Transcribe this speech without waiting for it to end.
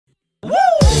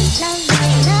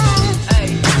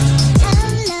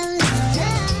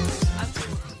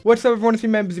What's up, everyone? It's me,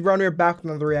 man, Busy Brown here, back with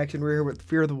another reaction. We're here with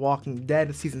Fear the Walking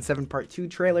Dead, Season 7, Part 2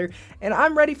 trailer, and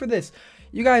I'm ready for this.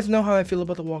 You guys know how I feel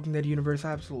about the Walking Dead universe.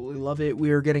 I absolutely love it. We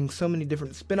are getting so many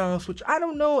different spin-offs, which I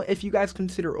don't know if you guys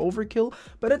consider overkill,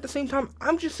 but at the same time,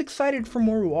 I'm just excited for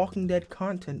more Walking Dead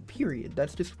content, period.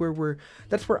 That's just where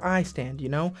that's where I stand, you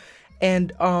know?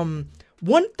 And,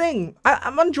 one thing,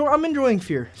 I'm enjoying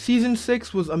Fear. Season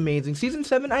 6 was amazing. Season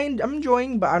 7, I'm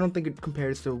enjoying, but I don't think it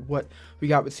compares to what we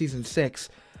got with Season 6.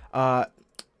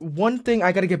 One thing,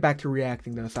 I gotta get back to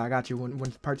reacting though, so I got you.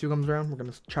 When part 2 comes around, we're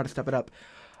gonna try to step it up.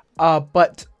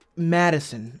 But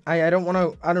Madison,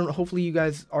 hopefully you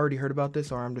guys already heard about this,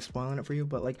 or I'm just spoiling it for you,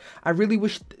 but like, I really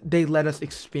wish they let us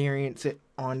experience it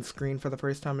on screen for the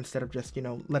first time instead of just, you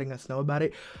know, letting us know about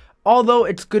it. Although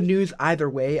it's good news either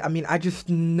way. I mean, I just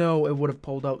know it would have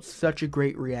pulled out such a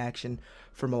great reaction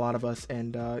from a lot of us,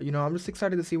 and you know, I'm just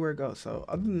excited to see where it goes. So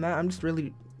other than that,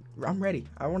 I'm ready.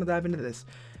 I want to dive into this.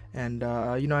 And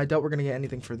you know, I doubt we're gonna get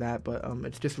anything for that, but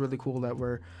it's just really cool that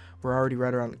we're already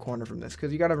right around the corner from this,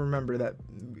 because you gotta remember that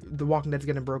The Walking Dead's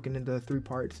getting broken into 3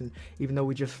 parts, and even though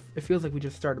it feels like we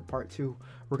just started part 2,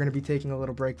 we're gonna be taking a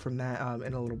little break from that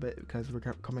in a little bit, because we're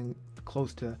coming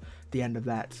close to the end of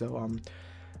that. So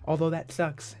although that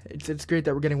sucks, it's great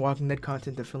that we're getting Walking Dead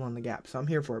content to fill in the gap. So I'm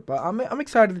here for it, but I'm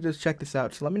excited to just check this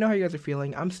out. So let me know how you guys are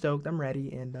feeling. I'm stoked. I'm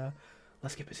ready, and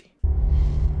let's get busy.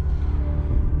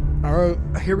 Alright,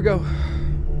 here we go.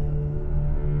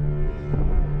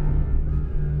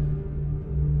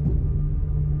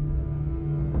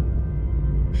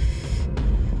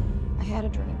 I had a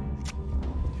dream.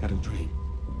 Had a dream.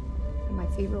 And my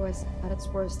fever was at its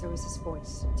worst. There was this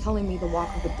voice telling me the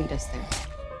walker would lead us there.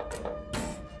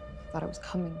 Thought it was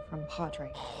coming from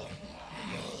Padre.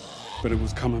 But it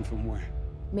was coming from where?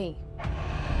 Me.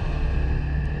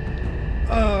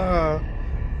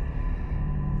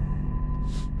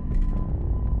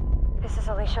 This is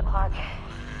Alicia Clark.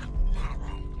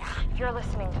 If you're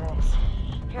listening to this,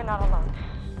 you're not alone.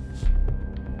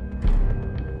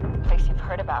 The place you've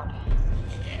heard about.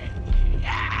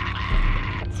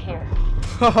 It's here.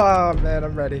 Oh man,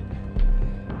 I'm ready.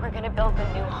 We're gonna build the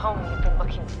new home you've been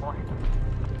looking for.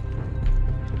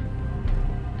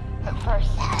 But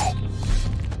first,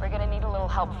 we're gonna need a little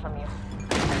help from you.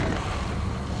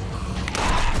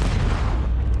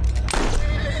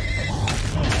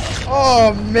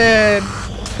 Oh man.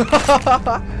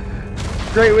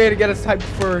 Great way to get us hyped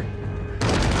for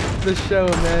the show,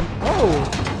 man. Oh,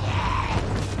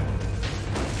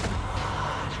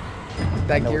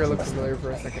 that gear looks familiar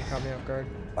for a second. Caught me off guard.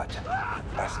 But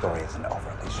that story isn't over,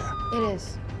 Alicia. It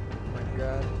is. Oh my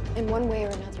god. In one way or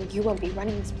another, you won't be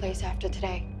running this place after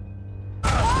today.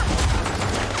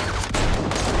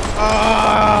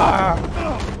 Ah!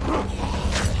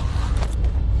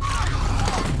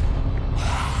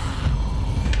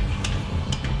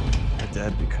 I'm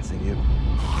dead because of you.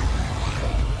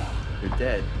 You're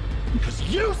dead because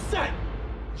you said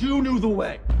you knew the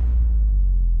way.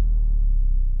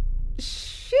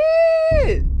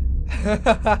 Shit!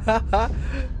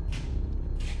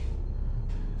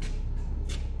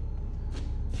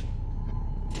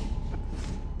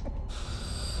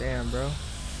 Damn, bro.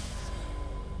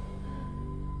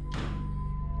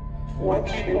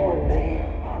 What's your name?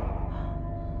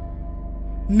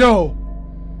 No!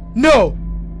 No!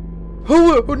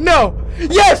 Who? No!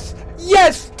 Yes!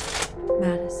 Yes!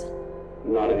 Madison.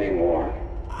 Not anymore.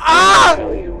 Ah! I'll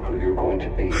tell you who you're going to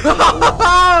be.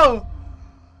 Oh!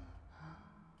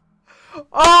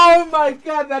 Oh my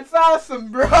god, that's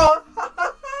awesome, bro! What?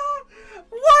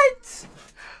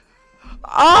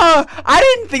 I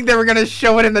didn't think they were gonna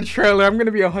show it in the trailer. I'm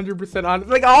gonna be 100% honest.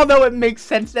 Like, although it makes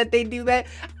sense that they do that,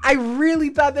 I really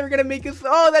thought they were gonna make us.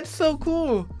 Oh, that's so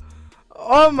cool.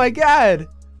 Oh my god.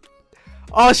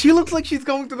 Oh, she looks like she's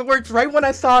going through the works. Right when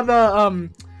I saw the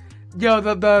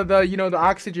the you know, the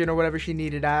oxygen or whatever she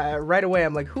needed, right away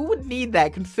I'm like, who would need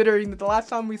that, considering that the last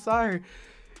time we saw her.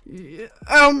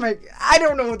 Oh my, I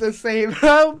don't know what to say,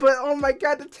 bro. But oh my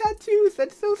god, the tattoos.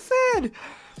 That's so sad.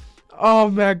 Oh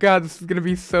my god, this is gonna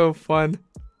be so fun.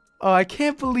 Oh, I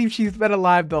can't believe she's been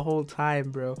alive the whole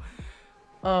time, bro.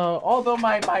 Although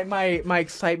my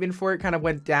excitement for it kind of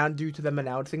went down due to them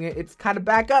announcing it, it's kind of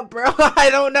back up, bro. I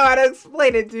don't know how to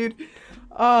explain it, dude.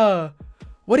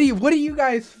 What do you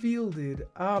guys feel, dude?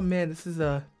 Oh man, this is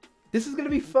gonna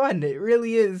be fun. It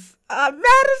really is.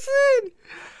 Madison.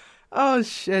 Oh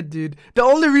shit, dude. The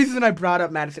only reason I brought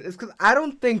up Madison is because I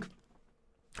don't think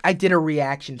I did a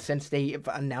reaction since they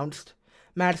announced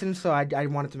Madison, so I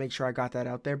wanted to make sure I got that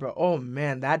out there. But oh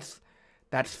man, that's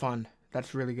fun.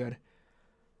 That's really good.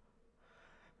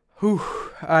 Whew.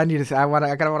 I kind of want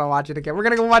to watch it again. We're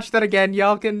gonna go watch that again.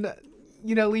 Y'all can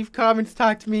you know, leave comments,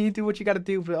 talk to me, do what you got to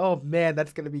do. But oh man,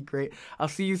 that's gonna be great. I'll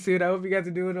see you soon. I hope you guys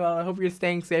are doing well. I hope you're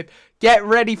staying safe. Get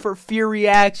ready for Fear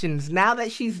reactions. Now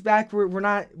that she's back, we're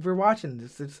watching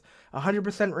this. It's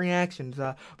 100% reactions.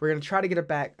 We're gonna try to get it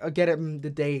back, get it the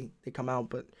day they come out.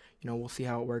 But you know, we'll see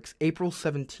how it works. April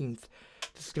 17th.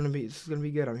 This is gonna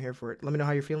be good. I'm here for it. Let me know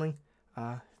how you're feeling.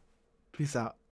 Peace out.